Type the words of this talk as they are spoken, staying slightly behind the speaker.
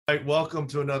right, welcome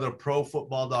to another Pro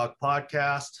Football Doc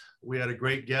podcast. We had a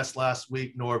great guest last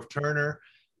week, Norv Turner.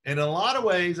 In a lot of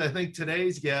ways, I think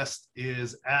today's guest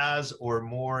is as or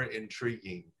more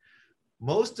intriguing.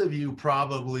 Most of you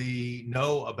probably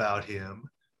know about him,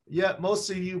 yet most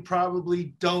of you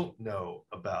probably don't know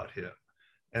about him.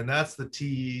 And that's the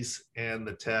tease and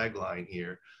the tagline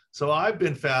here. So I've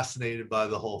been fascinated by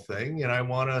the whole thing, and I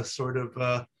want to sort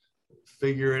of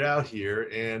figure it out here.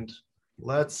 And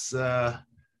let's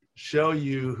show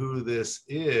you who this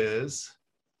is.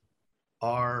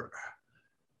 Our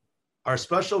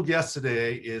special guest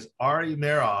today is Ari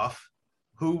Meirov,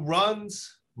 who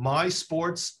runs My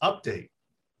Sports Update.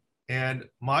 And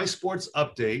My Sports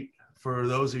Update, for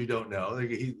those of you who don't know,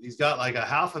 he's got like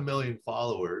 500,000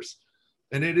 followers.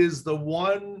 And it is the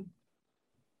one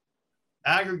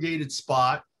aggregated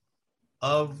spot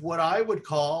of what I would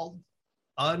call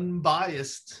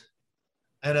unbiased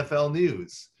NFL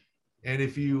news. And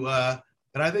if you, and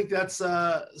I think that's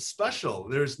special.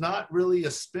 There's not really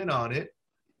a spin on it.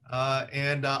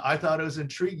 And I thought it was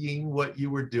intriguing what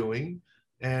you were doing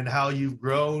and how you've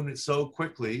grown so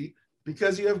quickly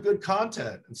because you have good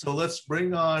content. And so let's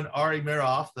bring on Ari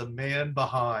Meirov, the man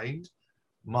behind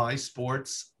My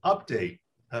Sports Update.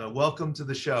 Welcome to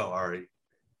the show, Ari.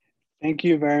 Thank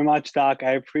you very much, Doc.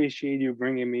 I appreciate you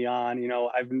bringing me on. You know,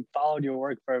 I've been following your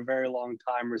work for a very long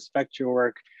time, respect your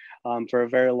work for a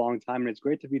very long time, and it's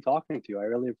great to be talking to you. I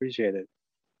really appreciate it.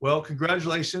 Well,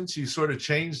 congratulations. You sort of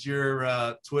changed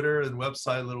your Twitter and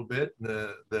website a little bit,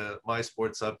 the My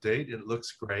Sports Update. It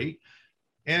looks great.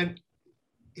 And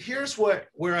here's where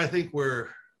I think we're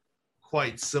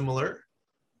quite similar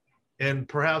and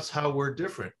perhaps how we're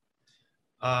different.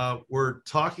 We're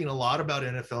talking a lot about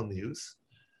NFL news,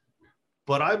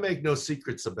 but I make no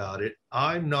secrets about it.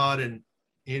 I'm not an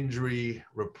injury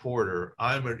reporter.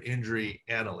 I'm an injury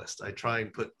analyst. I try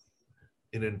and put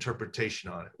an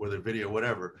interpretation on it, whether video,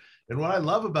 whatever. And what I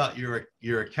love about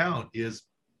your account is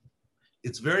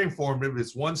it's very informative.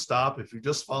 It's one stop. If you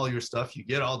just follow your stuff, you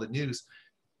get all the news.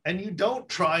 And you don't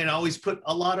try and always put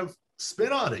a lot of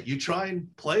spin on it. You try and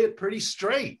play it pretty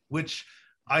straight, which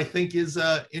I think is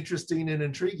interesting and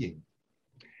intriguing.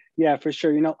 Yeah, for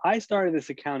sure. You know, I started this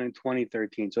account in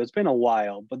 2013, so it's been a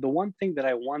while. But the one thing that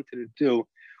I wanted to do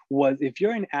was, if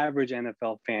you're an average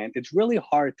NFL fan, it's really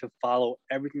hard to follow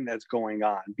everything that's going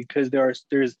on because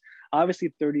there's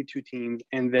obviously 32 teams,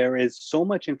 and there is so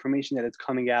much information that is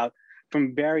coming out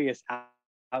from various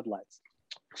outlets.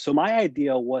 So my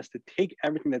idea was to take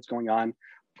everything that's going on,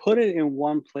 put it in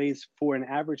one place for an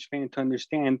average fan to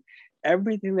understand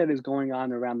everything that is going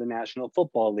on around the National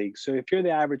Football League. So if you're the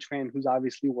average fan who's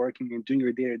obviously working and doing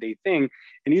your day-to-day thing,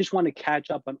 and you just want to catch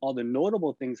up on all the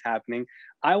notable things happening,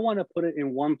 I want to put it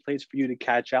in one place for you to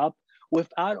catch up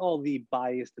without all the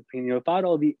biased opinion, without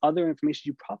all the other information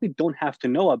you probably don't have to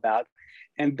know about.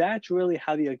 And that's really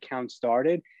how the account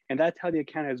started. And that's how the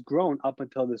account has grown up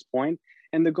until this point.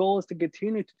 And the goal is to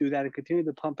continue to do that and continue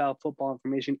to pump out football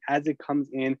information as it comes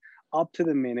in up to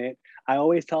the minute. I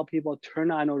always tell people,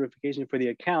 turn on notification for the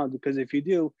account, because if you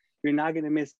do, you're not going to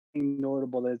miss anything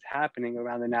notable that's happening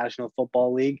around the National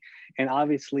Football League. And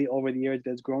obviously, over the years,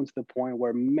 that's grown to the point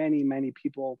where many, many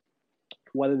people,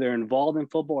 whether they're involved in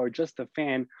football or just a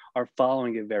fan, are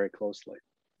following it very closely.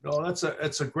 No, that's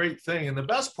a great thing. And the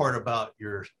best part about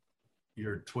your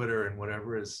Twitter and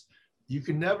whatever is you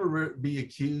can never be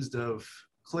accused of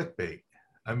clickbait.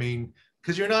 I mean,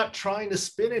 because you're not trying to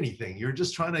spin anything. You're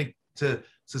just trying to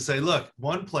say, look,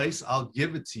 one place, I'll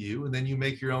give it to you, and then you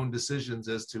make your own decisions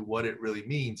as to what it really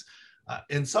means.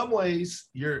 In some ways,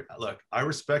 look, I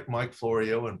respect Mike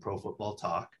Florio and Pro Football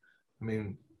Talk. I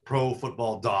mean, Pro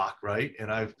Football Doc, right? And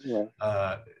I've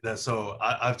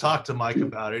talked to Mike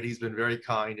about it. He's been very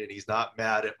kind, and he's not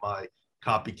mad at my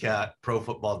copycat Pro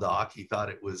Football Doc. He thought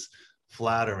it was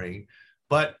flattering.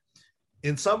 But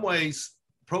in some ways,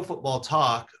 Pro Football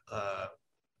Talk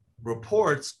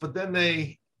reports, but then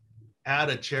they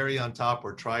add a cherry on top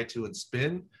or try to and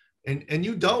spin. And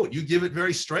you don't. You give it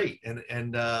very straight.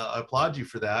 And I applaud you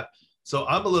for that. So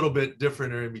I'm a little bit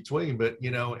different or in between. But, you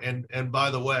know, and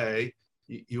by the way,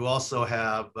 you also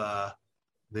have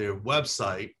their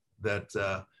website that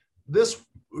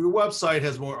your website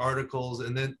has more articles.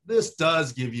 And then this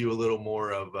does give you a little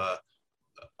more of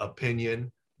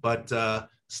opinion. But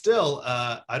still,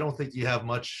 I don't think you have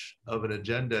much of an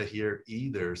agenda here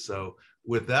either. So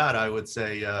with that, I would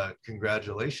say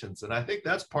congratulations. And I think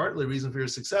that's partly the reason for your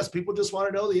success. People just want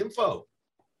to know the info.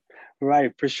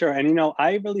 Right, for sure. And, you know,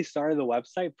 I really started the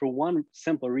website for one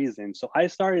simple reason. So I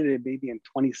started it maybe in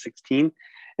 2016.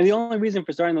 And the only reason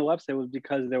for starting the website was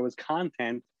because there was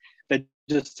content that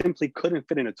just simply couldn't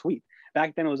fit in a tweet.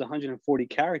 Back then it was 140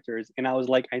 characters. And I was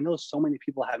like, I know so many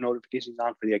people have notifications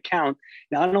on for the account.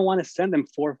 Now I don't want to send them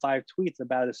 4 or 5 tweets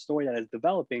about a story that is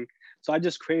developing. So I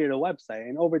just created a website.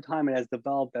 And over time it has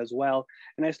developed as well.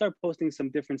 And I start posting some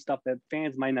different stuff that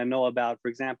fans might not know about. For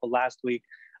example, last week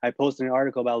I posted an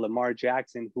article about Lamar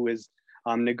Jackson, who is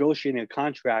negotiating a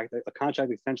contract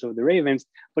extension with the Ravens,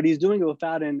 but he's doing it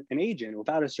without an agent,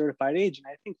 without a certified agent.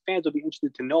 I think fans will be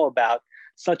interested to know about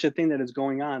such a thing that is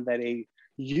going on, that a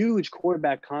huge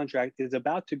quarterback contract is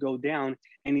about to go down,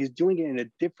 and he's doing it in a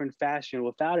different fashion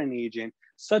without an agent.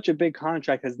 Such a big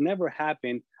contract has never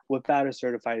happened without a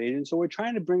certified agent. So we're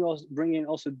trying to bring in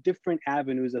also different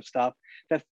avenues of stuff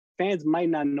that fans might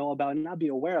not know about and not be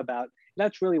aware about.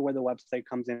 That's really where the website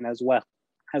comes in as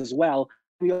well.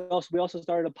 We also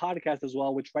started a podcast as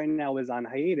well, which right now is on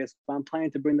hiatus, but I'm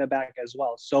planning to bring that back as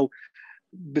well. So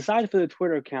besides for the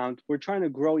Twitter account, we're trying to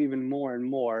grow even more and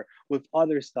more with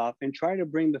other stuff and try to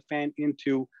bring the fan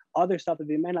into other stuff that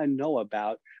they may not know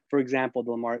about. For example,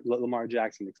 the Lamar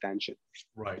Jackson extension.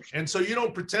 Right. And so you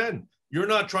don't pretend. You're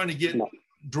not trying to get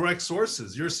direct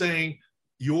sources. You're saying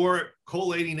you're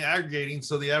collating, aggregating,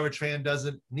 so the average fan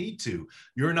doesn't need to.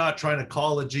 You're not trying to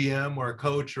call a GM or a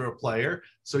coach or a player.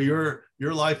 So your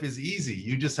life is easy.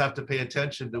 You just have to pay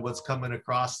attention to what's coming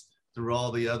across through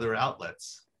all the other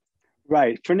outlets.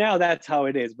 Right. For now, that's how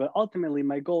it is. But ultimately,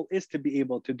 my goal is to be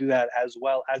able to do that as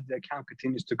well as the account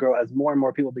continues to grow, as more and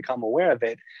more people become aware of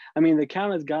it. I mean, the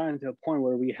account has gotten to a point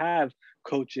where we have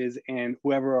coaches and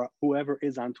whoever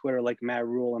is on Twitter, like Matt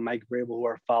Rule and Mike Vrabel, who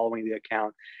are following the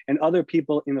account, and other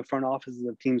people in the front offices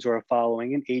of teams who are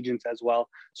following, and agents as well.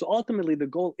 So ultimately, the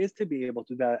goal is to be able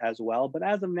to do that as well. But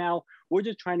as of now, we're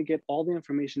just trying to get all the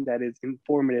information that is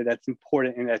informative, that's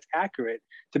important, and that's accurate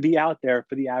to be out there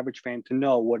for the average fan to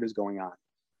know what is going on.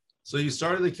 So you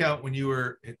started the account when you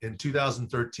were in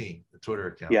 2013, the Twitter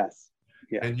account. Yes.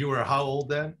 Yeah. And you were how old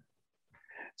then?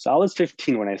 So I was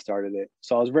 15 when I started it.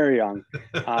 So I was very young.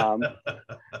 I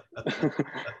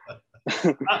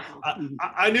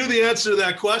knew the answer to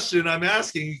that question I'm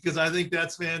asking because I think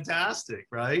that's fantastic,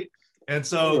 right? And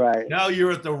so now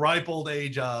you're at the ripe old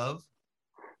age of?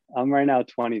 I'm right now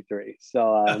 23,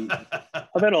 so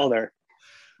a bit older.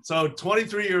 So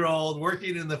 23-year-old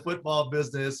working in the football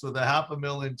business with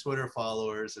 500,000 Twitter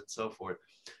followers and so forth.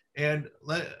 And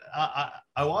I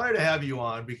wanted to have you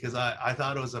on because I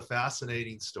thought it was a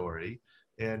fascinating story.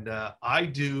 And I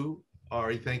do,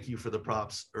 Ari, thank you for the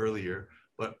props earlier,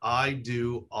 but I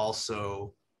do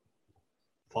also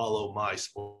follow my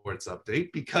sports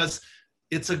update because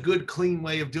it's a good, clean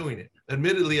way of doing it.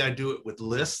 Admittedly, I do it with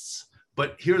lists,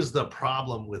 but here's the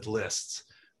problem with lists.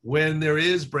 When there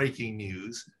is breaking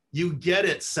news, you get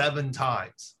it 7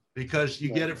 times. Because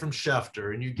you get it from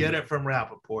Schefter, and you get it from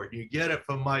Rappaport, and you get it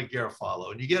from Mike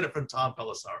Garofalo, and you get it from Tom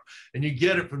Pelissaro, and you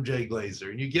get it from Jay Glazer,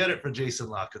 and you get it from Jason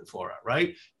La Canfora,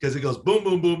 right? Because it goes boom,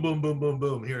 boom, boom, boom, boom, boom,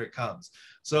 boom, here it comes.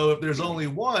 So if there's only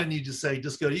one, you just say,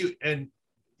 just go to you, and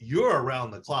you're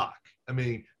around the clock. I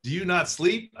mean, do you not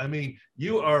sleep? I mean,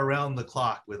 you are around the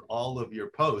clock with all of your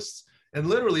posts. And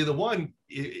literally the one,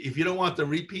 if you don't want the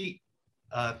repeat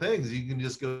things, you can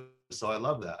just go. So I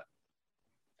love that.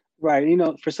 Right. You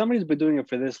know, for somebody who's been doing it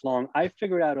for this long, I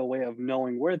figured out a way of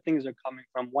knowing where things are coming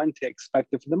from, when to expect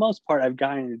it. For the most part, I've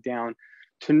gotten it down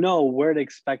to know where to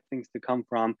expect things to come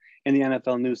from in the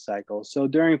NFL news cycle. So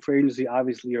during free agency,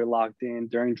 obviously you're locked in.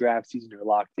 During draft season, you're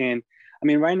locked in. I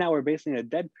mean, right now we're basically in a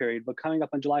dead period, but coming up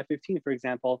on July 15th, for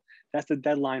example, that's the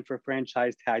deadline for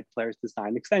franchise tag players to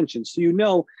sign extensions. So you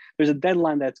know there's a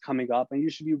deadline that's coming up, and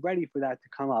you should be ready for that to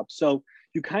come up. So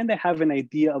you kind of have an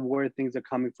idea of where things are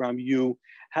coming from. You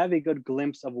have a good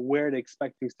glimpse of where to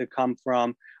expect things to come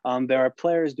from. There are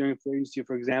players during free agency,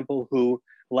 for example, who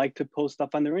like to post stuff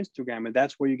on their Instagram, and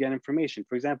that's where you get information.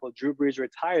 For example, Drew Brees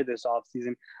retired this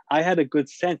offseason. I had a good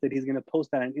sense that he's going to post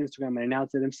that on Instagram and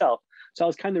announce it himself. So I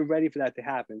was kind of ready for that to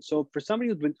happen. So for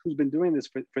somebody who's been doing this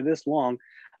for this long,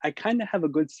 I kind of have a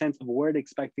good sense of where to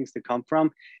expect things to come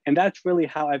from. And that's really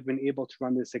how I've been able to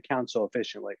run this account so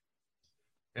efficiently.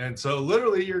 And so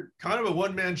literally you're kind of a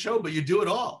one-man show, but you do it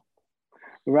all.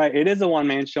 Right. It is a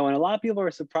one-man show. And a lot of people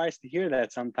are surprised to hear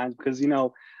that sometimes because, you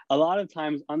know, a lot of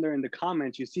times under in the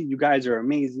comments, you see you guys are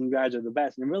amazing. You guys are the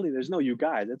best. And really, there's no you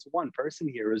guys. It's one person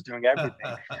here who's doing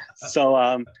everything.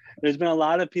 So there's been a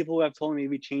lot of people who have told me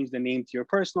maybe change the name to your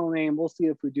personal name. We'll see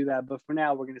if we do that. But for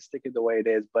now, we're going to stick it the way it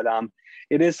is. But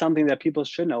it is something that people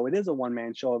should know. It is a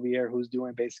one-man show over here who's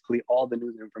doing basically all the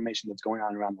news and information that's going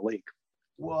on around the league.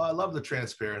 Well, I love the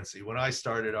transparency. When I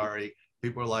started, Ari,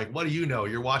 people are like, what do you know?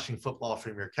 You're watching football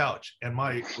from your couch. And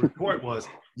my report was,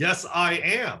 yes, I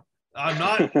am. I'm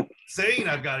not saying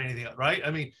I've got anything, right?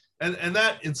 I mean, and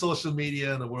that in social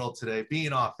media and the world today,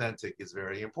 being authentic is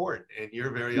very important, and you're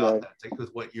very Right. authentic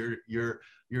with what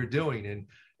you're doing.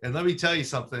 And let me tell you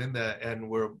something that, and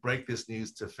we'll break this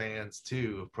news to fans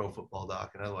too of Pro Football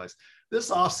Doc and otherwise. This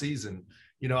off season,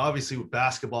 you know, obviously with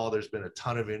basketball, there's been a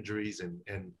ton of injuries, and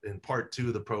in part two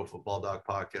of the Pro Football Doc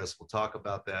podcast, we'll talk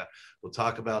about that. We'll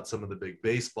talk about some of the big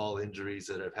baseball injuries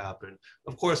that have happened.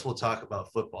 Of course, we'll talk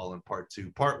about football in part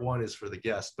two. Part one is for the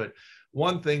guests, but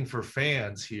one thing for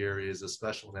fans here is a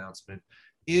special announcement.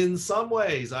 In some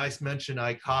ways, I mentioned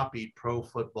I copied Pro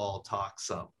Football Talk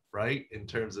some, right? In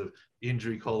terms of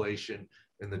injury collation,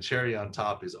 and the cherry on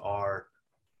top is our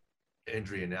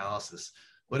injury analysis.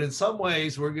 But in some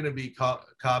ways, we're going to be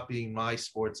copying My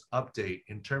Sports Update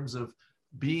in terms of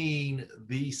being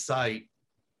the site.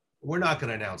 We're not going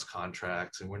to announce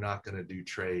contracts, and we're not going to do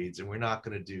trades, and we're not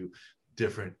going to do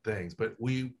different things. But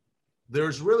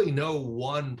there's really no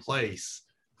one place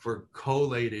for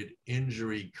collated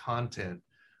injury content,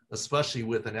 especially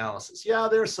with analysis. Yeah,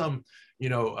 there's some,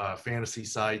 fantasy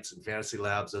sites, and Fantasy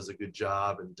Labs does a good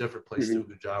job, and different places do a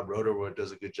good job. Roto-World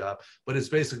does a good job, but it's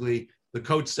basically the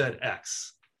coach said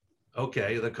X.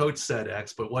 Okay, the coach said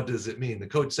X, but what does it mean? The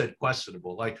coach said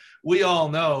questionable. Like, we all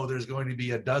know there's going to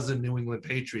be a dozen New England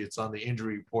Patriots on the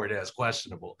injury report as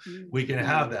questionable. We can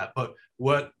have that, but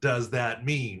what does that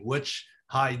mean? Which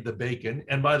hide the bacon?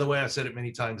 And by the way, I've said it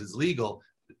many times, it's legal.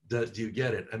 Do you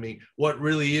get it? I mean, what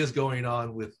really is going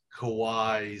on with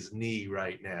Kawhi's knee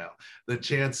right now? The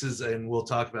chances, and we'll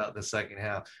talk about in the second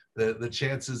half, the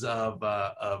chances of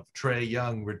Trae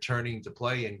Young returning to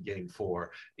play in Game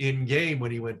 4. In game,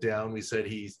 when he went down, we said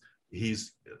he's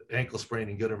ankle sprained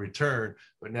and going to return,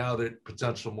 but now that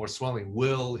potential more swelling,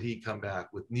 will he come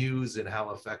back? With news and how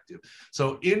effective?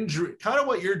 So injury, kind of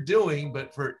what you're doing,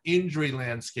 but for injury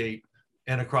landscape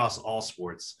and across all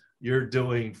sports. You're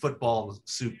doing football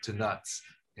soup to nuts,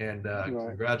 and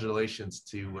congratulations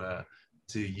to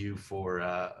you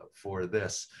for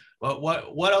this. But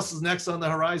what else is next on the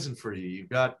horizon for you? You've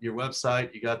got your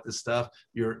website, you got this stuff.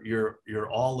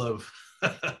 You're all of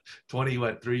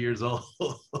 3 years old.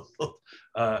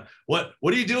 What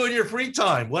do you do in your free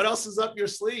time? What else is up your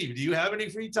sleeve? Do you have any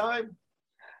free time?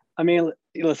 I mean,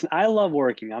 listen, I love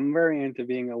working. I'm very into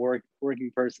being a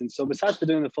working person. So besides for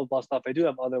doing the football stuff, I do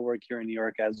have other work here in New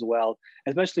York as well,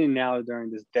 especially now during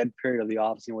this dead period of the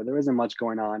offseason where there isn't much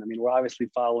going on. I mean, we're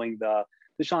obviously following the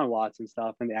Deshaun Watson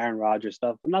stuff and the Aaron Rodgers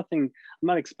stuff, but I'm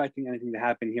not expecting anything to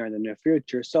happen here in the near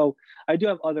future. So I do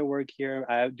have other work here.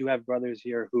 I do have brothers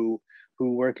here who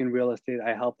work in real estate.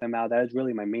 I help them out. That is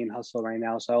really my main hustle right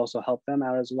now. So I also help them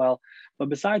out as well. But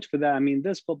besides for that, I mean,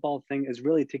 this football thing is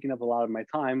really taking up a lot of my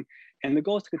time. And the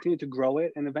goal is to continue to grow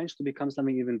it and eventually become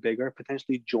something even bigger,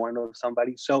 potentially join with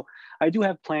somebody. So I do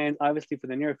have plans, obviously, for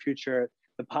the near future.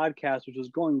 The podcast, which was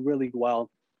going really well,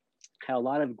 had a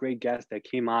lot of great guests that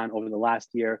came on over the last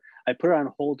year. I put it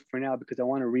on hold for now because I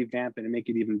want to revamp it and make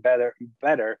it even better.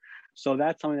 So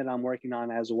that's something that I'm working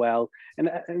on as well. And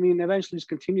I mean, eventually just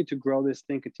continue to grow this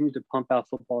thing, continue to pump out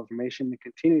football information, and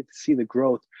continue to see the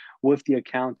growth with the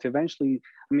account to eventually,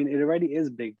 I mean, it already is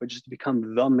big, but just to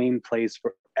become the main place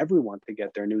for everyone to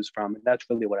get their news from. And that's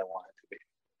really what I want it to be.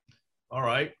 All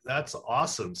right. That's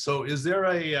awesome. So is there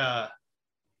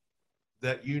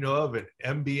that you know of an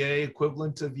NBA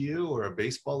equivalent of you or a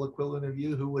baseball equivalent of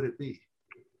you? Who would it be?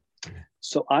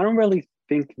 So I don't really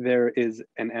think there is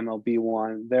an MLB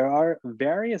one. There are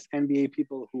various NBA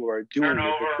people who are doing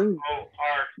Turnover it. OR2.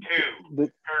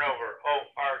 Turnover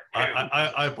OR2.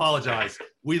 I apologize.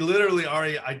 We literally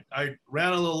I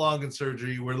ran a little long in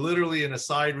surgery. We're literally in a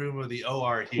side room of the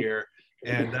OR here,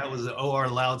 and that was the OR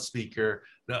loudspeaker.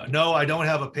 No, I don't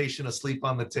have a patient asleep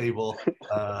on the table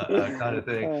kind of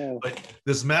thing. But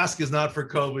this mask is not for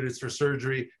COVID, it's for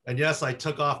surgery. And yes, I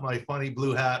took off my funny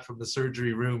blue hat from the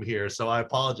surgery room here. So I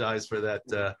apologize for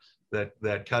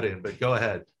that cut in, but go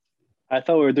ahead. I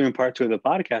thought we were doing part 2 of the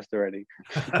podcast already.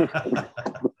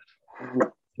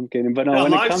 I'm kidding, but no,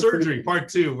 live surgery part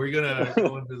 2. We're gonna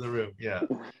go into the room. Yeah.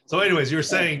 So, anyways, you're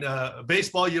saying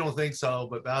baseball, you don't think so,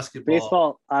 but basketball.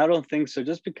 Baseball, I don't think so.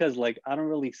 Just because, like, I don't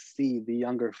really see the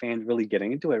younger fans really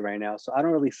getting into it right now, so I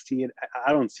don't really see it.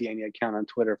 I don't see any account on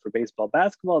Twitter for baseball.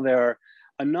 Basketball, there are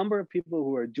a number of people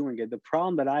who are doing it. The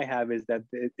problem that I have is that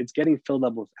it's getting filled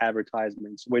up with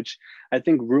advertisements, which I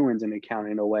think ruins an account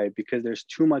in a way because there's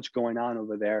too much going on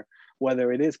over there.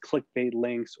 Whether it is clickbait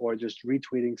links or just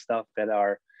retweeting stuff that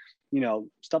are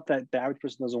stuff that the average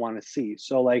person doesn't want to see.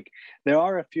 So like there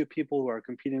are a few people who are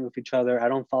competing with each other. I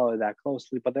don't follow that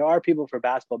closely, but there are people for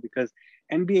basketball because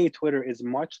NBA Twitter is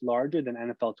much larger than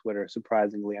NFL Twitter,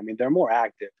 surprisingly. I mean, they're more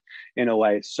active in a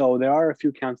way. So there are a few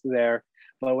accounts there.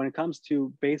 But when it comes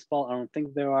to baseball, I don't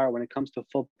think there are. When it comes to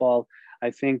football,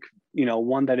 I think,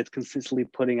 one that is consistently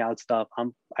putting out stuff.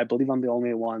 I believe I'm the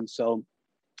only one. So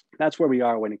that's where we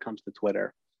are when it comes to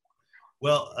Twitter.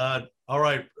 Well, all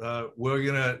right. We're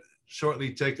going to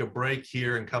shortly take a break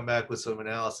here and come back with some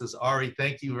analysis. Ari,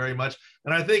 thank you very much.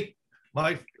 And I think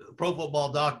my Pro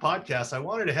Football Doc podcast, I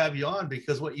wanted to have you on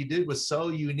because what you did was so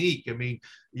unique. I mean,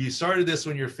 you started this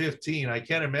when you're 15. I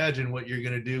can't imagine what you're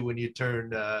going to do when you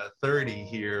turn 30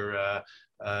 here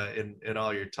in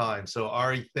all your time. So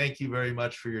Ari, thank you very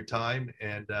much for your time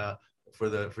and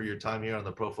for your time here on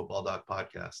the Pro Football Doc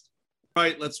podcast. All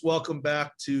right, let's welcome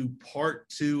back to part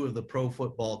 2 of the Pro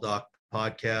Football Doc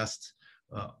podcast.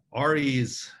 Ari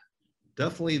is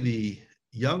definitely the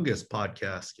youngest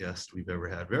podcast guest we've ever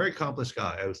had. Very accomplished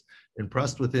guy. I was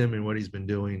impressed with him and what he's been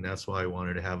doing. That's why I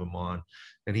wanted to have him on.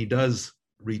 And he does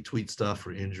retweet stuff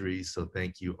for injuries. So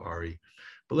thank you, Ari.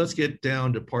 But let's get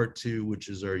down to part 2, which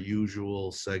is our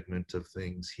usual segment of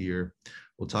things here.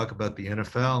 We'll talk about the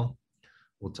NFL.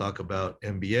 We'll talk about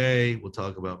NBA. We'll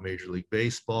talk about Major League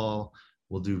Baseball.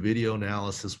 We'll do video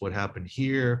analysis, what happened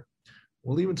here.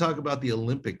 We'll even talk about the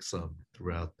Olympics some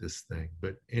throughout this thing.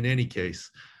 But in any case,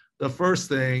 the first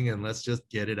thing, and let's just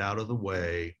get it out of the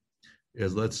way,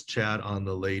 is let's chat on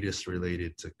the latest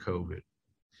related to COVID.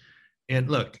 And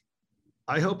look,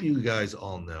 I hope you guys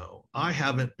all know, I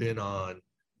haven't been on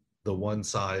the one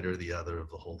side or the other of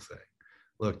the whole thing.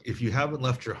 Look, if you haven't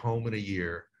left your home in a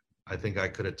year, I think I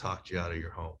could have talked you out of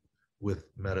your home with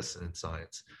medicine and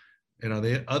science. And on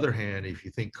the other hand, if you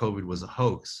think COVID was a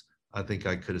hoax, I think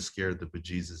I could have scared the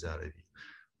bejesus out of you.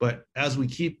 But as we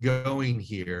keep going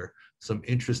here, some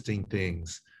interesting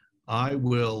things. I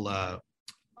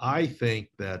think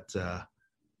that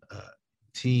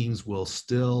teams will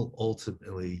still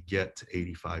ultimately get to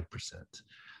 85%.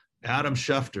 Adam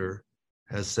Schefter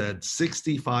has said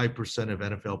 65% of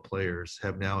NFL players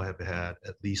have had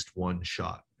at least one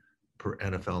shot per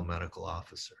NFL medical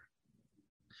officer.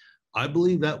 I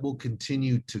believe that will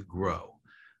continue to grow.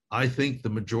 I think the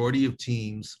majority of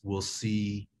teams will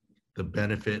see the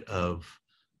benefit of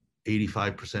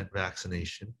 85%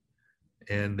 vaccination,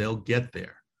 and they'll get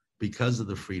there because of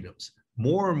the freedoms.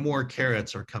 More and more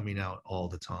carrots are coming out all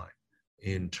the time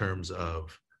in terms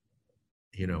of,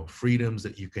 freedoms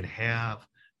that you can have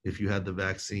if you had the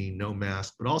vaccine, no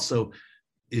mask, but also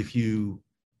if you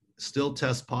still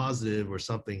test positive or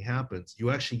something happens,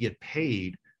 you actually get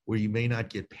paid where you may not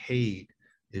get paid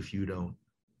if you don't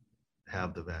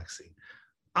have the vaccine.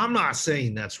 I'm not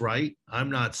saying that's right. I'm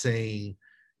not saying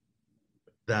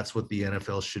that's what the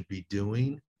NFL should be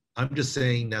doing. I'm just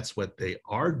saying that's what they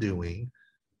are doing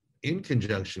in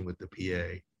conjunction with the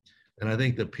PA. And I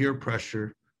think the peer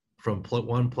pressure from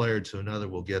one player to another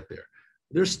will get there.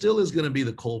 There still is going to be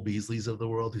the Cole Beasleys of the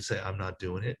world who say, I'm not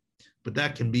doing it, but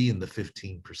that can be in the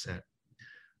 15%.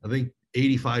 I think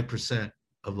 85%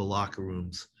 of the locker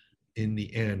rooms in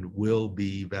the end will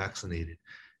be vaccinated.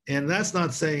 And that's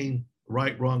not saying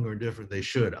right, wrong, or indifferent. They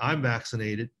should. I'm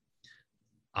vaccinated.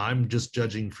 I'm just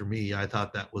judging for me. I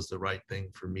thought that was the right thing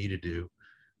for me to do.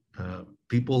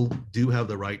 People do have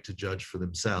the right to judge for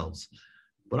themselves.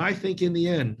 But I think in the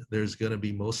end, there's going to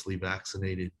be mostly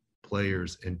vaccinated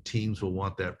players, and teams will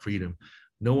want that freedom.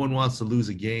 No one wants to lose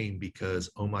a game because,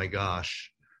 oh my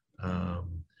gosh,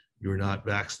 you're not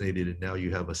vaccinated and now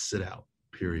you have a sit-out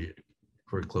period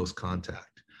for close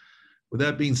contact. With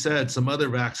that being said, some other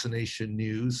vaccination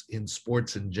news in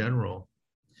sports in general.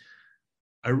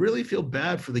 I really feel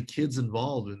bad for the kids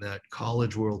involved in that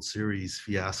College World Series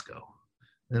fiasco.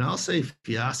 And I'll say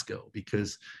fiasco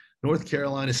because North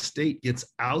Carolina State gets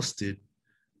ousted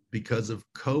because of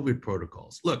COVID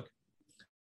protocols. Look,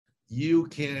 you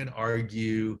can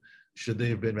argue, should they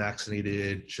have been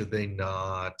vaccinated? Should they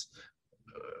not?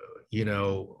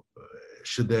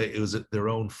 Was it their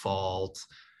own fault?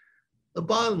 The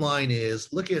bottom line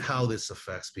is, look at how this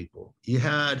affects people. You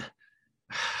had,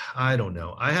 I don't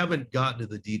know. I haven't gotten to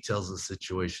the details of the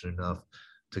situation enough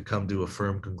to come to a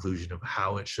firm conclusion of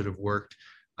how it should have worked.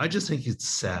 I just think it's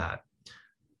sad.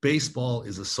 Baseball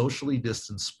is a socially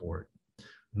distanced sport.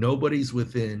 Nobody's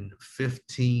within 6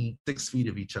 feet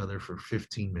of each other for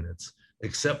 15 minutes,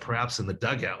 except perhaps in the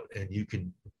dugout, and you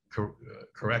can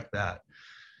correct that.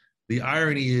 The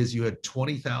irony is you had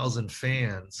 20,000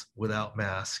 fans without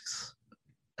masks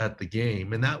at the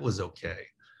game, and that was okay.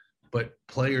 But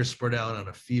players spread out on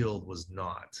a field was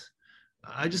not.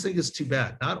 I just think it's too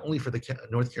bad, not only for the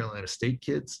North Carolina State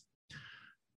kids,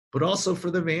 but also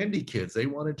for the Vandy kids. They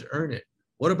wanted to earn it.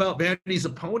 What about Vandy's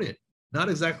opponent? Not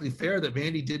exactly fair that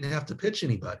Vandy didn't have to pitch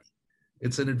anybody.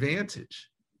 It's an advantage.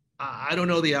 I don't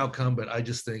know the outcome, but I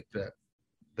just think that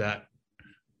that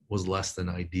was less than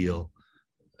ideal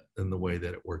in the way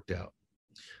that it worked out.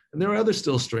 And there are other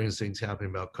still strange things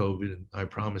happening about COVID. And I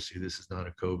promise you, this is not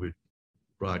a COVID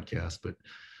broadcast, but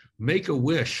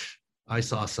Make-A-Wish, I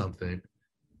saw something,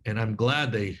 and I'm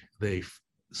glad they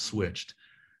switched.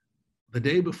 The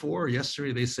day before,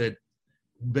 yesterday, they said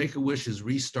Make-A-Wish is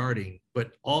restarting,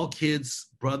 but all kids,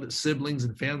 brothers, siblings,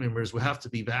 and family members will have to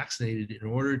be vaccinated in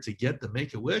order to get the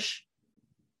Make-A-Wish.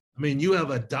 I mean, you have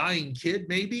a dying kid,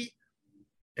 maybe,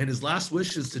 and his last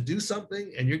wish is to do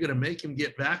something, and you're going to make him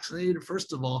get vaccinated.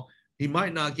 First of all, he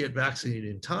might not get vaccinated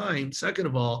in time. Second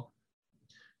of all,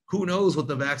 who knows what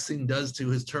the vaccine does to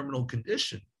his terminal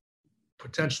condition,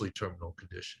 potentially terminal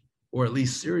condition, or at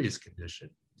least serious condition.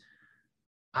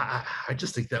 I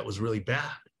just think that was really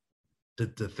bad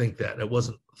to think that. It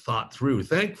wasn't thought through.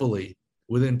 Thankfully,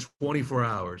 within 24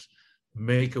 hours,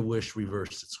 Make-A-Wish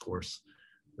reversed its course.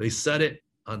 They said it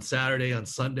on Saturday. On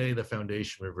Sunday, the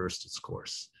foundation reversed its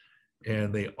course.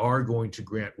 And they are going to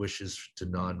grant wishes to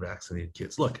non-vaccinated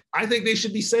kids. Look, I think they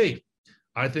should be safe.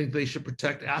 I think they should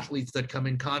protect athletes that come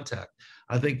in contact.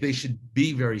 I think they should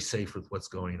be very safe with what's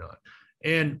going on.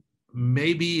 And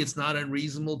maybe it's not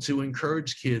unreasonable to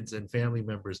encourage kids and family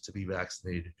members to be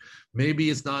vaccinated. Maybe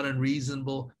it's not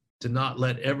unreasonable to not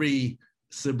let every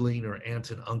sibling or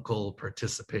aunt and uncle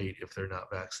participate if they're not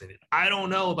vaccinated. I don't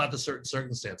know about the certain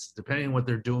circumstances, depending on what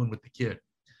they're doing with the kid.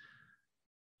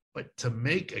 But to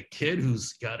make a kid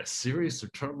who's got a serious or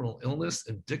terminal illness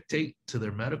and dictate to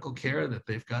their medical care that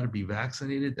they've got to be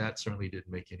vaccinated, that certainly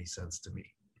didn't make any sense to me.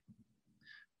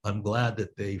 I'm glad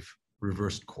that they've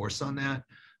reversed course on that.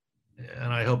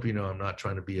 And I hope, I'm not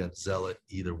trying to be a zealot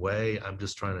either way. I'm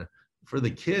just trying to, for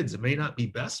the kids, it may not be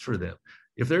best for them.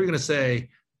 If they're going to say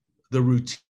the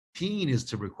routine is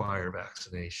to require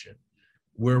vaccination,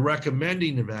 we're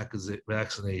recommending the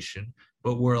vaccination,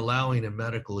 but we're allowing a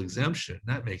medical exemption.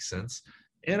 That makes sense.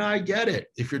 And I get it.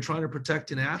 If you're trying to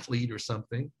protect an athlete or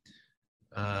something,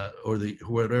 or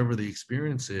whatever the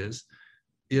experience is,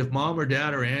 if mom or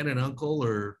dad or aunt and uncle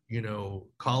or,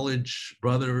 college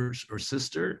brothers or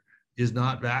sister is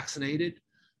not vaccinated,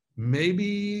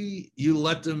 maybe you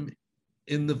let them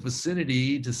in the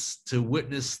vicinity to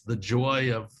witness the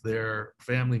joy of their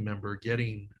family member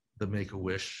getting the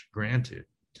Make-A-Wish granted.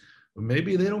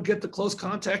 Maybe they don't get the close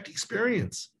contact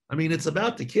experience. I mean, it's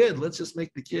about the kid. Let's just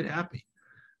make the kid happy.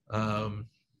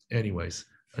 Anyways,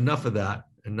 enough of that.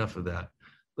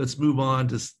 Let's move on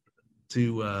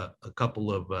to a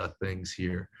couple of things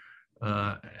here.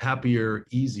 Happier,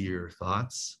 easier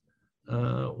thoughts.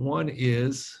 One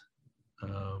is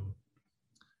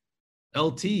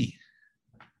LT.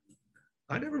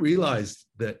 I never realized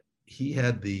that he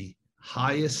had the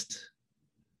highest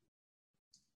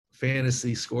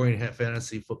fantasy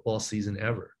football season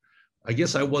ever. I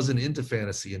guess I wasn't into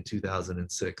fantasy in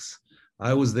 2006.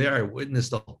 I was there. I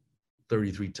witnessed all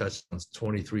 33 touchdowns,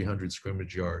 2,300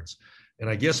 scrimmage yards, and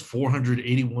I guess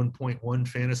 481.1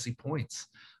 fantasy points.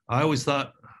 I always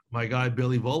thought my guy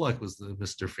Billy Volek was the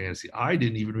Mr. Fantasy. I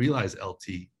didn't even realize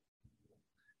LT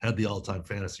had the all-time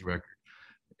fantasy record.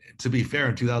 To be fair,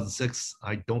 in 2006,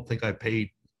 I don't think I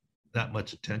paid that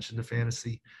much attention to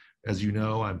fantasy. As you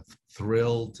know, I'm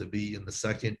thrilled to be in the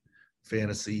second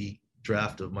fantasy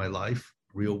draft of my life,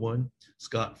 real one,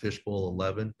 Scott Fishbowl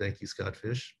 11. Thank you, Scott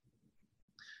Fish.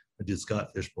 I did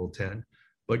Scott Fishbowl 10.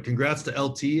 But congrats to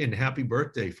LT and happy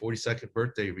birthday, 42nd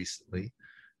birthday recently.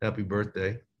 Happy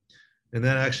birthday. And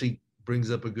that actually brings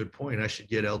up a good point. I should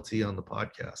get LT on the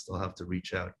podcast. I'll have to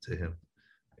reach out to him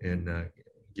and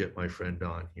get my friend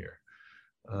on here.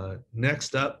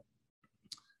 Next up,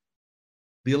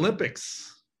 the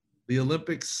Olympics. The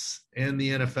Olympics and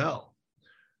the NFL.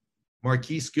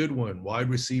 Marquise Goodwin, wide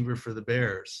receiver for the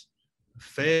Bears,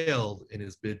 failed in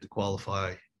his bid to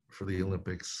qualify for the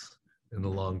Olympics in the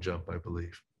long jump, I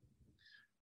believe.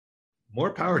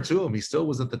 More power to him. He still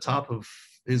was at the top of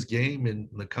his game in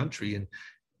the country. And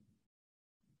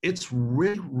it's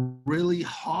really, really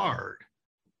hard.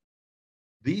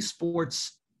 These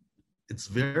sports, it's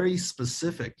very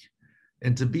specific.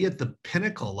 And to be at the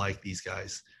pinnacle like these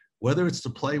guys, whether it's to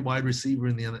play wide receiver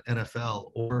in the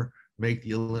NFL or make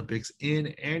the Olympics in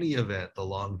any event, the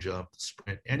long jump, the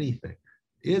sprint, anything,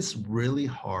 it's really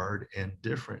hard and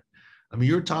different. I mean,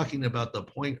 you're talking about the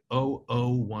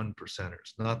 0.001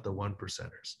 percenters, not the 1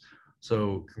 percenters.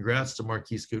 So congrats to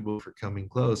Marquise Goodwin for coming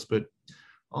close, but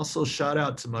also shout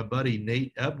out to my buddy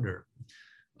Nate Ebner.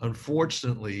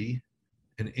 Unfortunately,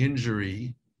 an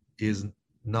injury is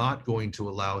not going to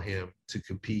allow him to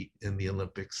compete in the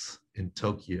Olympics in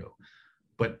Tokyo.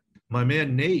 But my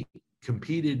man Nate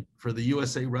competed for the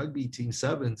USA Rugby Team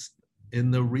Sevens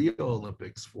in the Rio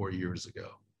Olympics 4 years ago,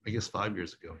 I guess 5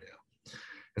 years ago now.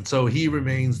 And so he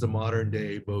remains the modern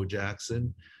day Bo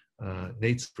Jackson.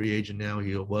 Nate's a free agent now.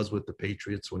 He was with the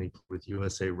Patriots when he played with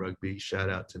USA Rugby. Shout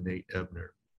out to Nate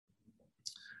Ebner.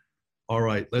 All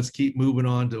right, let's keep moving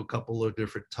on to a couple of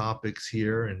different topics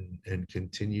here and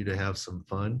continue to have some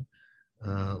fun.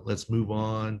 Let's move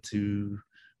on to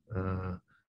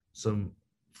some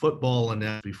football and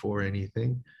that before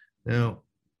anything. Now,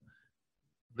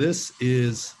 this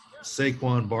is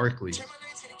Saquon Barkley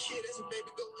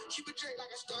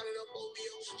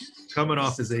coming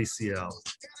off his ACL.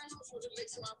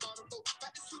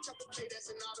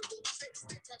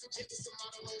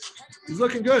 He's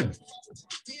looking good.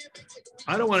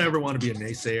 I don't ever want to be a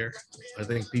naysayer. I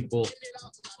think people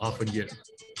often get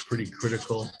pretty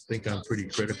critical, think I'm pretty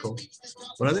critical,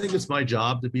 but I think it's my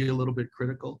job to be a little bit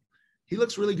critical. He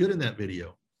looks really good in that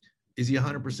video. Is he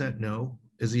 100%? No.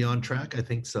 Is he on track? I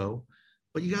think so.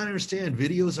 But you got to understand,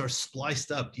 videos are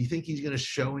spliced up. Do you think he's going to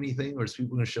show anything, or is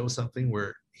people going to show something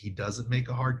where he doesn't make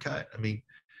a hard cut? I mean,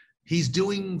 he's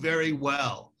doing very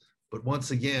well. But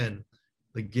once again,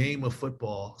 the game of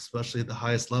football, especially at the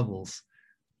highest levels,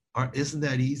 isn't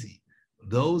that easy.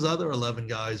 Those other 11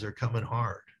 guys are coming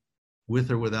hard with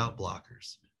or without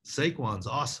blockers. Saquon's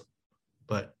awesome,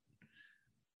 but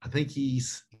I think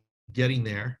he's getting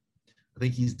there. I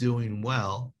think he's doing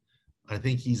well. I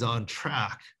think he's on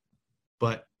track,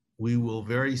 but we will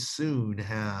very soon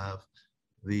have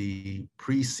the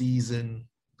preseason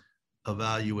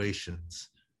evaluations,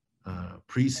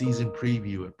 preseason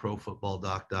preview at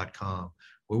profootballdoc.com,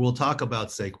 where we'll talk about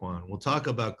Saquon, we'll talk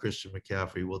about Christian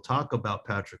McCaffrey, we'll talk about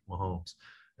Patrick Mahomes.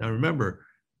 Now remember,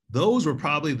 those were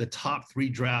probably the top 3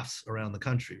 drafts around the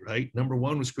country, right? Number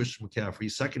 1 was Christian McCaffrey.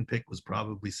 Second pick was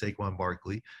probably Saquon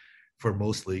Barkley for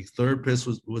most leagues. Third pick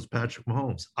was Patrick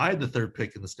Mahomes. I had the 3rd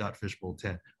pick in the Scott Fish Bowl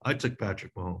 10. I took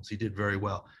Patrick Mahomes. He did very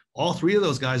well. All 3 of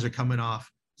those guys are coming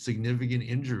off significant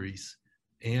injuries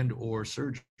and or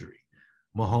surgery.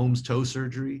 Mahomes, toe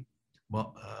surgery,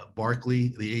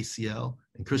 Barkley, the ACL,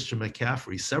 and Christian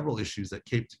McCaffrey, several issues that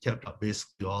kept up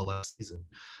basically all last season.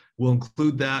 We'll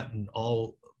include that and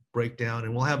all breakdown,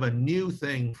 and we'll have a new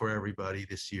thing for everybody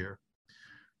this year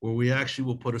where we actually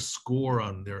will put a score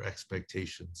on their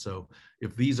expectations. So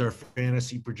if these are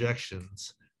fantasy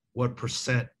projections, what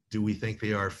percent do we think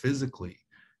they are physically?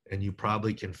 And you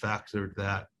probably can factor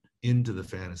that into the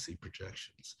fantasy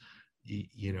projections,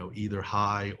 either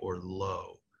high or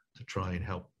low, to try and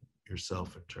help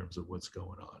yourself in terms of what's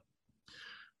going on.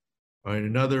 All right,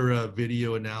 another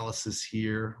video analysis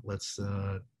here. Let's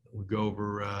we'll go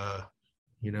over,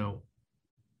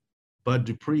 Bud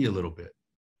Dupree a little bit,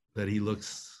 that he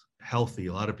looks healthy.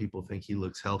 A lot of people think he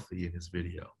looks healthy in his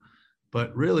video,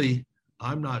 but really,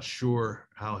 I'm not sure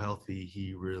how healthy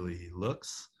he really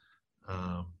looks,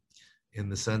 in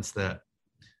the sense that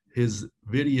his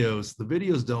videos, the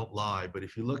videos don't lie, but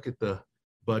if you look at the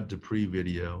Bud Dupree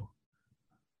video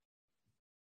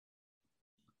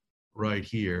right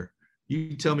here,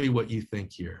 you tell me what you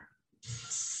think here.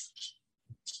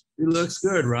 He looks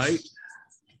good, right?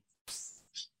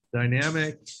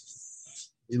 Dynamic.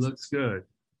 He looks good.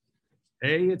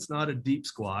 A, it's not a deep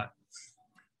squat.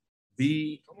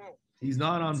 B, he's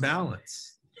not on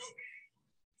balance.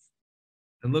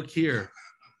 And look here.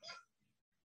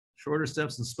 Shorter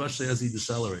steps, especially as he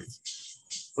decelerates.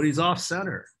 But he's off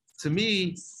center. To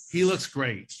me, he looks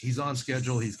great. He's on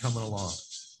schedule. He's coming along.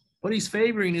 But he's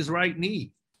favoring his right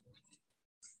knee.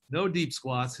 No deep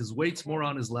squats. His weight's more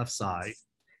on his left side.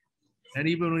 And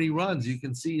even when he runs, you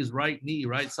can see his right knee,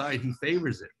 right side, he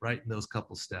favors it right in those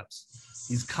couple steps.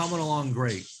 He's coming along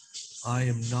great. I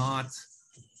am not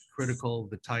critical of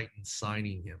the Titans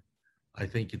signing him. I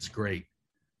think it's great.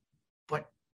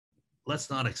 But let's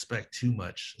not expect too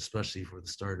much, especially for the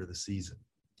start of the season.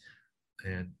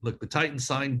 And look, the Titans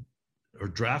signed or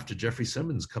drafted Jeffrey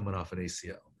Simmons coming off an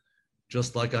ACL,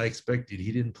 just like I expected.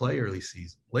 He didn't play early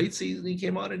season. Late season, he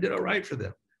came on and did all right for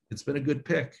them. It's been a good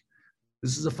pick.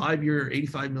 This is a 5-year,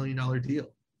 $85 million deal.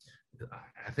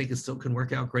 I think it still can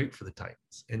work out great for the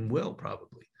Titans, and will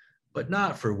probably, but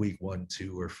not for week 1,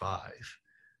 2, or 5.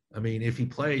 I mean, if he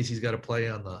plays, he's got to play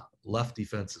on the left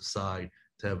defensive side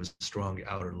to have a strong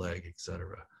outer leg,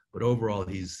 etc. But overall,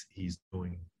 he's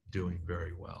doing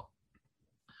very well.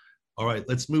 All right,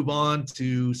 let's move on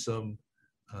to some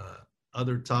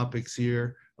other topics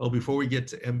here. Oh, before we get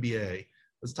to NBA,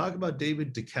 let's talk about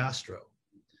David DeCastro.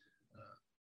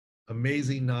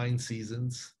 amazing 9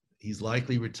 seasons. He's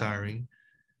likely retiring.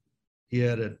 He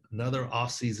had another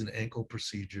off-season ankle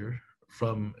procedure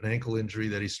from an ankle injury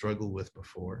that he struggled with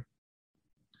before.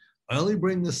 I only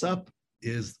bring this up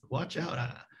is watch out.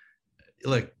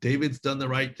 Look, David's done the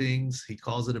right things. He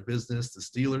calls it a business. The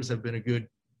Steelers have been a good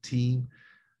team.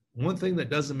 One thing that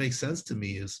doesn't make sense to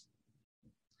me is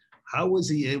how was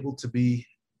he able to be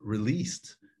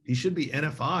released? He should be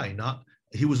NFI,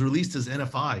 he was released as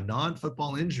NFI,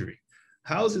 non-football injury.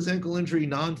 How is his ankle injury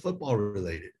non-football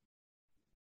related?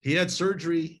 He had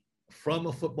surgery from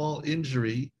a football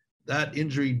injury. That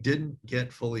injury didn't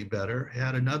get fully better. He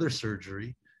had another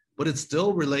surgery, but it's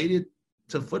still related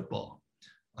to football.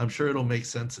 I'm sure it'll make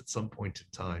sense at some point in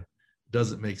time. It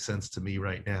doesn't make sense to me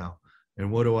right now.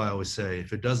 And what do I always say?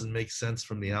 If it doesn't make sense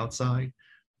from the outside,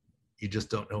 you just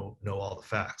don't know all the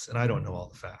facts. And I don't know all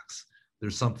the facts.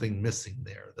 There's something missing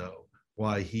there, though,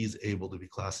 why he's able to be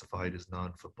classified as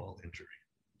non-football injury.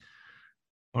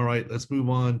 All right, let's move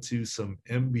on to some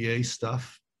NBA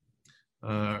stuff.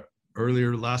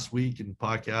 Earlier last week in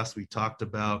podcast, we talked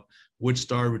about which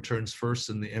star returns first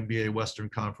in the NBA Western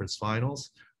Conference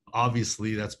Finals.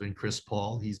 Obviously, that's been Chris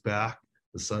Paul. He's back.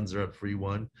 The Suns are up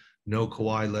 3-1. No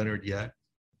Kawhi Leonard yet.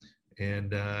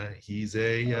 And he's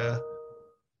a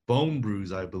bone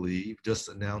bruise, I believe, just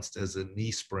announced as a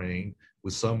knee sprain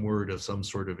with some word of some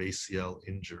sort of ACL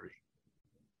injury.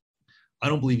 I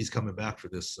don't believe he's coming back for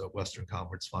this Western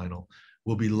Conference Final.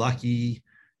 We'll be lucky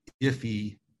if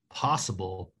he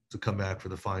possible to come back for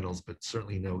the finals, but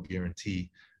certainly no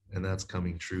guarantee, and that's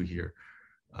coming true here.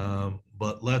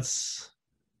 But let's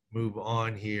move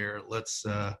on here. Let's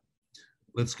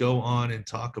go on and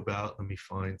talk about, let me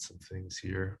find some things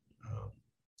here.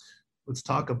 Let's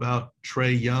talk about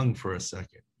Trae Young for a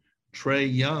second.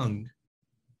 Trae Young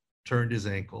turned his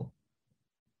ankle,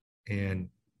 and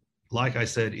like I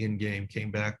said, in game,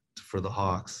 came back for the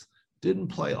Hawks, didn't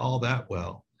play all that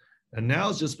well, and now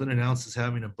has just been announced as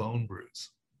having a bone bruise.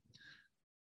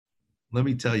 Let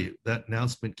me tell you, that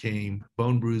announcement came,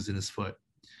 bone bruise in his foot.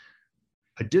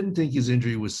 I didn't think his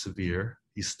injury was severe.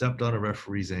 He stepped on a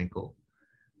referee's ankle.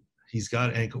 He's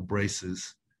got ankle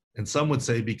braces. And some would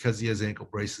say because he has ankle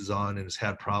braces on and has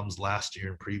had problems last year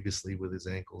and previously with his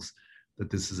ankles, that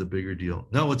this is a bigger deal.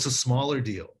 No, it's a smaller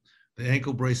deal. The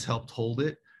ankle brace helped hold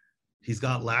it. He's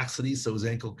got laxity, so his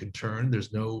ankle can turn.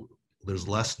 There's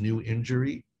less new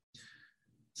injury.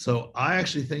 So I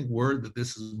actually think word that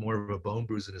this is more of a bone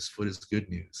bruise in his foot is good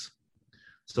news.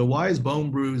 So why is bone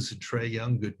bruise and Trae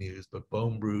Young good news, but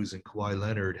bone bruise and Kawhi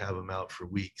Leonard have him out for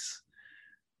weeks?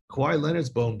 Kawhi Leonard's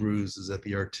bone bruise is at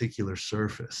the articular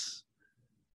surface.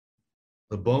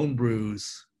 The bone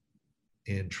bruise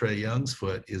in Trae Young's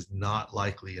foot is not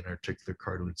likely an articular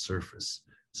cartilage surface.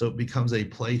 So it becomes a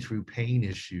play-through pain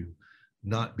issue,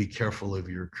 not be careful of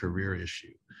your career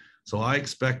issue. So I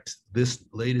expect this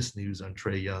latest news on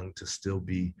Trae Young to still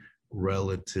be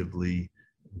relatively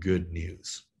good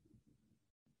news.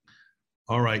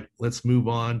 All right, let's move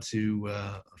on to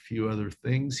a few other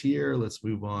things here. Let's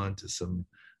move on to some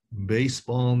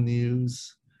baseball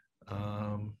news.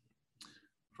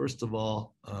 First of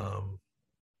all,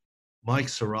 Mike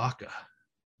Soroka.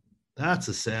 That's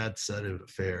a sad set of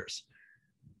affairs.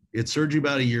 He had surgery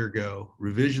about a year ago,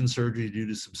 revision surgery due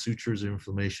to some sutures and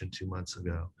inflammation 2 months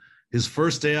ago. His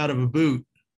first day out of a boot,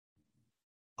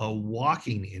 a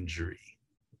walking injury.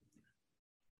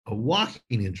 A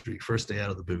walking injury, first day out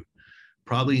of the boot.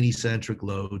 Probably an eccentric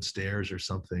load, stairs or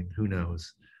something, who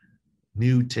knows.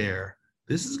 New tear.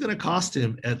 This is going to cost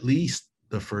him at least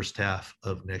the first half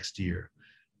of next year.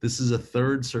 This is a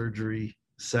third surgery,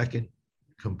 second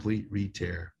complete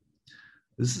re-tear.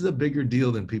 This is a bigger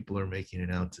deal than people are making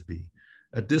it out to be.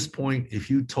 At this point, if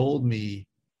you told me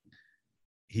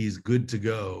he's good to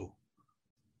go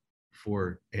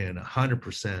and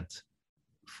 100%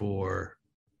 for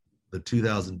the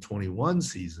 2021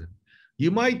 season,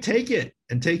 you might take it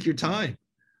and take your time.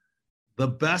 The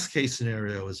best case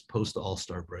scenario is post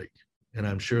All-Star break, and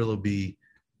I'm sure it'll be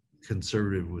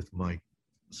conservative with Mike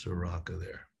Soroka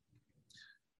there.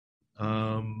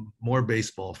 More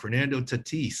baseball. Fernando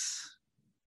Tatis.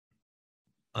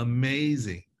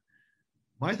 Amazing.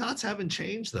 My thoughts haven't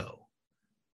changed, though.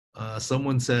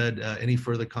 Someone said, any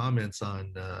further comments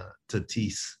on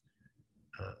Tatis?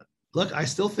 Look, I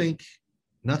still think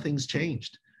nothing's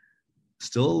changed.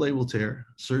 Still a labral tear.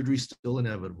 Surgery still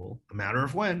inevitable. A matter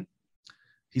of when.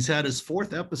 He's had his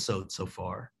 4th episode so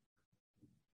far.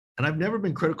 And I've never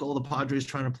been critical of the Padres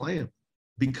trying to play him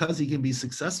because he can be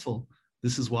successful.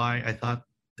 This is why I thought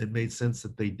it made sense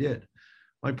that they did.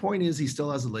 My point is he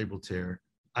still has a labral tear.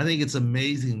 I think it's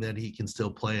amazing that he can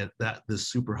still play at this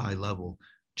super high level.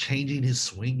 changing his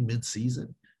swing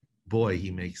mid-season, boy,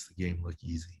 he makes the game look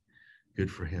easy.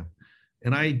 Good for him.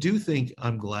 And I do think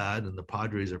I'm glad, and the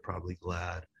Padres are probably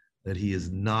glad, that he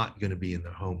is not going to be in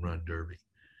the home run derby.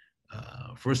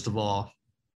 First of all,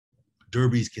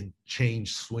 derbies can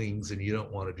change swings, and you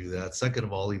don't want to do that. Second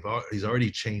of all, he's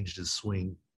already changed his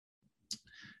swing,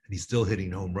 and he's still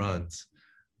hitting home runs.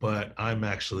 But I'm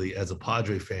actually, as a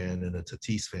Padre fan and a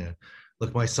Tatis fan,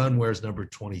 look, my son wears number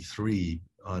 23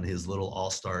 on his little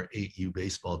all-star 8U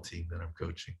baseball team that I'm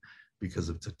coaching because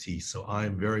of Tatis. So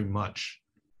I'm very much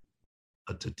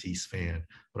a Tatis fan,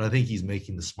 but I think he's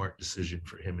making the smart decision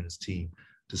for him and his team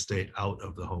to stay out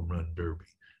of the home run derby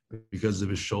because of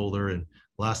his shoulder. And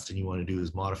last thing you want to do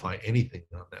is modify anything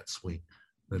on that swing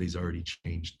that he's already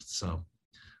changed some.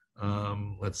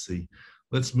 Let's see.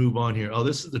 Let's move on here. Oh,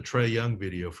 this is the Trae Young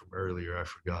video from earlier. I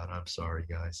forgot. I'm sorry,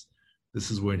 guys. This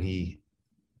is when he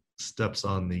steps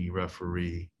on the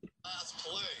referee. Last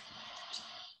play.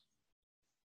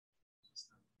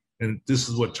 And this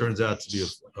is what turns out to be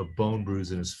a bone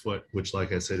bruise in his foot, which,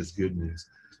 like I said, is good news.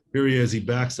 Here he is. He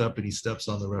backs up and he steps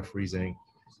on the referee's ankle.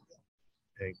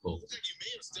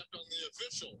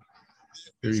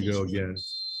 Here you go again.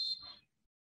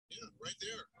 Yeah, right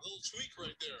there. A little tweak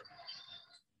right there.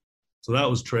 So that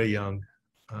was Trae Young.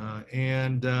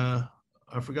 And I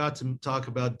forgot to talk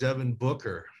about Devin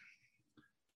Booker.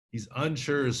 He's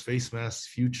unsure his face mask's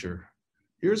future.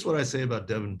 Here's what I say about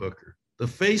Devin Booker. The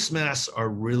face masks are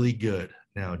really good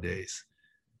nowadays.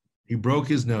 He broke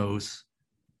his nose.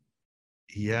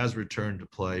 He has returned to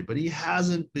play, but he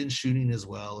hasn't been shooting as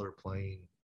well or playing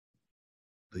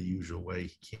the usual way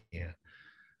he can.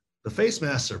 The face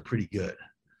masks are pretty good.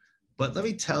 But let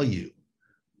me tell you,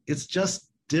 it's just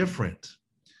different.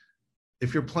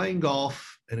 If you're playing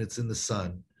golf and it's in the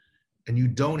sun and you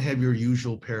don't have your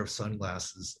usual pair of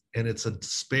sunglasses and it's a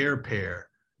spare pair,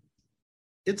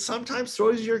 it sometimes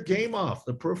throws your game off,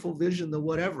 the peripheral vision, the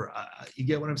whatever. You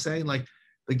get what I'm saying? Like,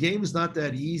 the game is not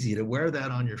that easy. To wear that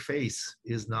on your face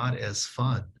is not as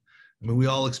fun. I mean, we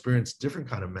all experience different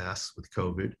kind of masks with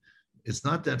COVID. It's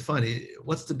not that fun.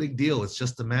 What's the big deal? It's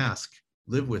just a mask.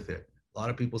 Live with it. A lot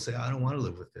of people say, I don't want to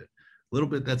live with it. A little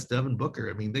bit, that's Devin Booker.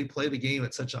 I mean, they play the game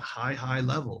at such a high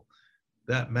level.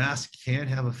 That mask can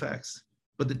have effects.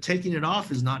 But taking it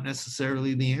off is not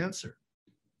necessarily the answer,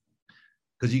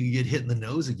 because you can get hit in the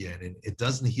nose again, and it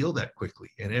doesn't heal that quickly,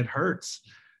 and it hurts.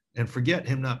 And forget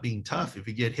him not being tough. If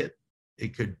you get hit,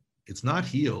 it's not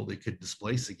healed. It could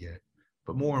displace again.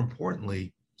 But more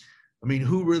importantly, I mean,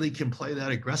 who really can play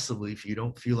that aggressively if you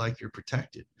don't feel like you're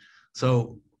protected?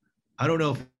 So I don't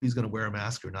know if he's going to wear a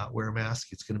mask or not wear a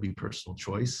mask. It's going to be personal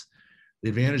choice. The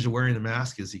advantage of wearing the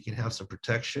mask is he can have some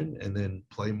protection and then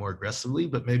play more aggressively,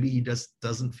 but maybe he just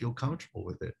doesn't feel comfortable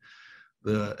with it.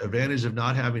 The advantage of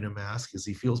not having a mask is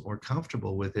he feels more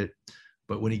comfortable with it,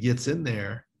 but when he gets in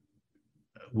there,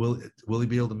 will he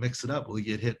be able to mix it up? Will he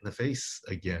get hit in the face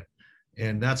again?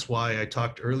 And that's why I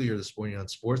talked earlier this morning on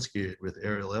SportsGate with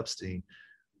Ariel Epstein.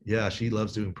 Yeah, she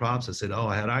loves doing props. I said,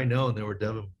 had I known there were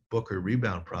Devin Booker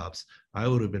rebound props, I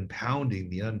would have been pounding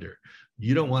the under.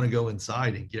 You don't want to go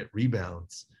inside and get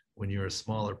rebounds when you're a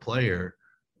smaller player,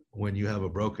 when you have a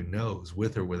broken nose,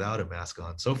 with or without a mask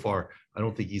on. So far, I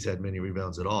don't think he's had many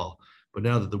rebounds at all. But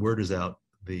now that the word is out,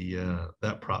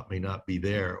 that prop may not be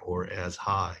there or as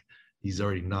high. He's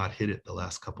already not hit it the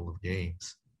last couple of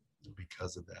games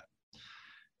because of that.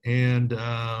 And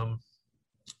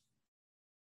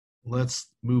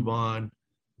let's move on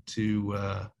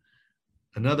to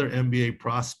another NBA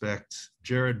prospect.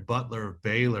 Jared Butler of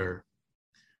Baylor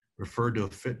referred to a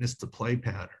fitness to play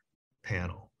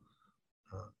panel.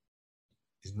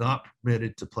 He's not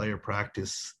permitted to play or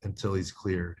practice until he's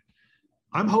cleared.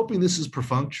 I'm hoping this is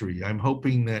perfunctory. I'm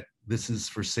hoping that this is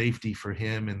for safety for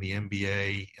him and the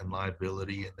NBA and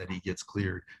liability, and that he gets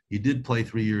cleared. He did play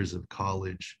 3 years of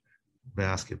college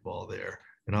basketball there,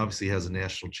 and obviously has a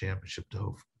national championship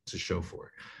to show for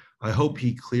it. I hope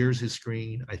he clears his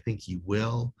screen. I think he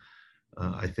will.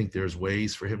 I think there's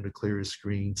ways for him to clear his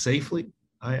screen safely,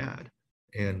 I add.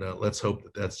 And let's hope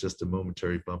that that's just a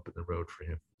momentary bump in the road for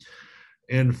him.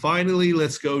 And finally,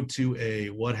 let's go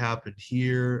to what happened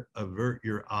here. Avert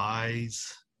your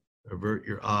eyes. Avert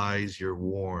your eyes. You're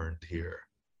warned here.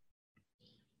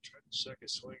 Tried the second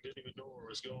swing, didn't even know where it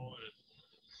was going.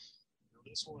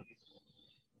 This one, the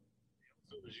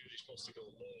outfield is usually supposed to go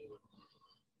low.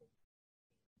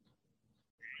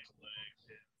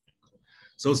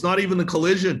 So it's not even the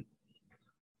collision.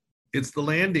 It's the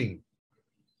landing.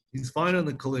 He's fine on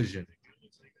the collision.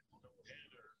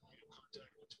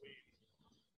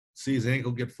 See his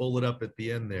ankle get folded up at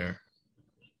the end there.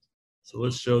 So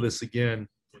let's show this again.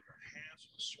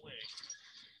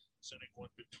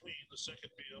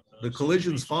 The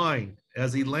collision's fine.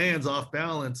 As he lands off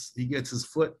balance, he gets his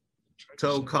foot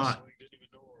toe caught.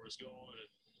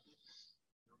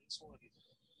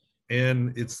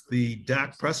 And it's the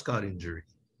Dak Prescott injury.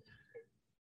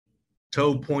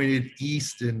 Toe pointed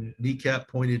east and kneecap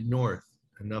pointed north.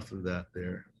 Enough of that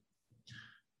there.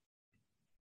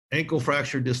 Ankle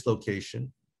fracture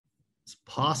dislocation. It's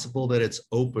possible that it's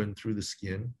open through the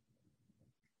skin.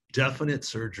 Definite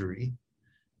surgery.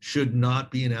 Should not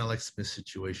be an Alex Smith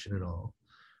situation at all.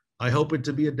 I hope it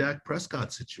to be a Dak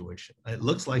Prescott situation. It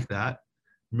looks like that.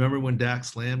 Remember when Dak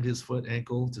slammed his foot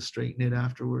ankle to straighten it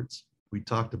afterwards? We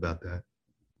talked about that.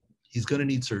 He's going to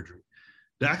need surgery.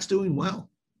 Dak's doing well.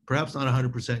 Perhaps not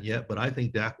 100% yet, but I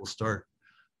think Dak will start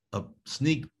a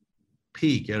sneak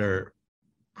peek at our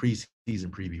preseason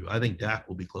preview. I think Dak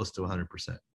will be close to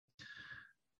 100%.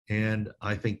 And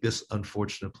I think this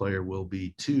unfortunate player will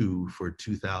be too for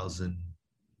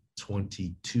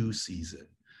 2022 season,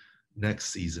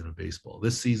 next season of baseball.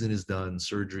 This season is done,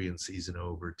 surgery and season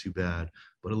over, too bad.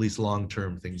 But at least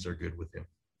long-term things are good with him.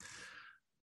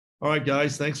 All right,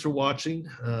 guys, thanks for watching,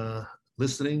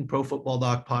 listening, Pro Football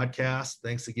Doc Podcast.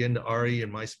 Thanks again to Ari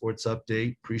and My Sports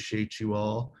Update. Appreciate you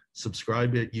all.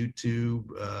 Subscribe at YouTube,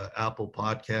 Apple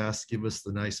Podcasts. Give us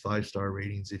the nice 5-star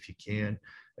ratings if you can.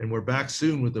 And we're back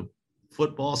soon with the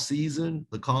football season,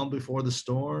 the calm before the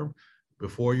storm,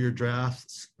 before your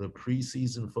drafts, the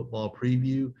preseason football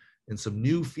preview, and some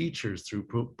new features through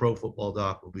Pro Football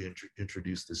Doc will be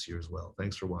introduced this year as well.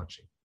 Thanks for watching.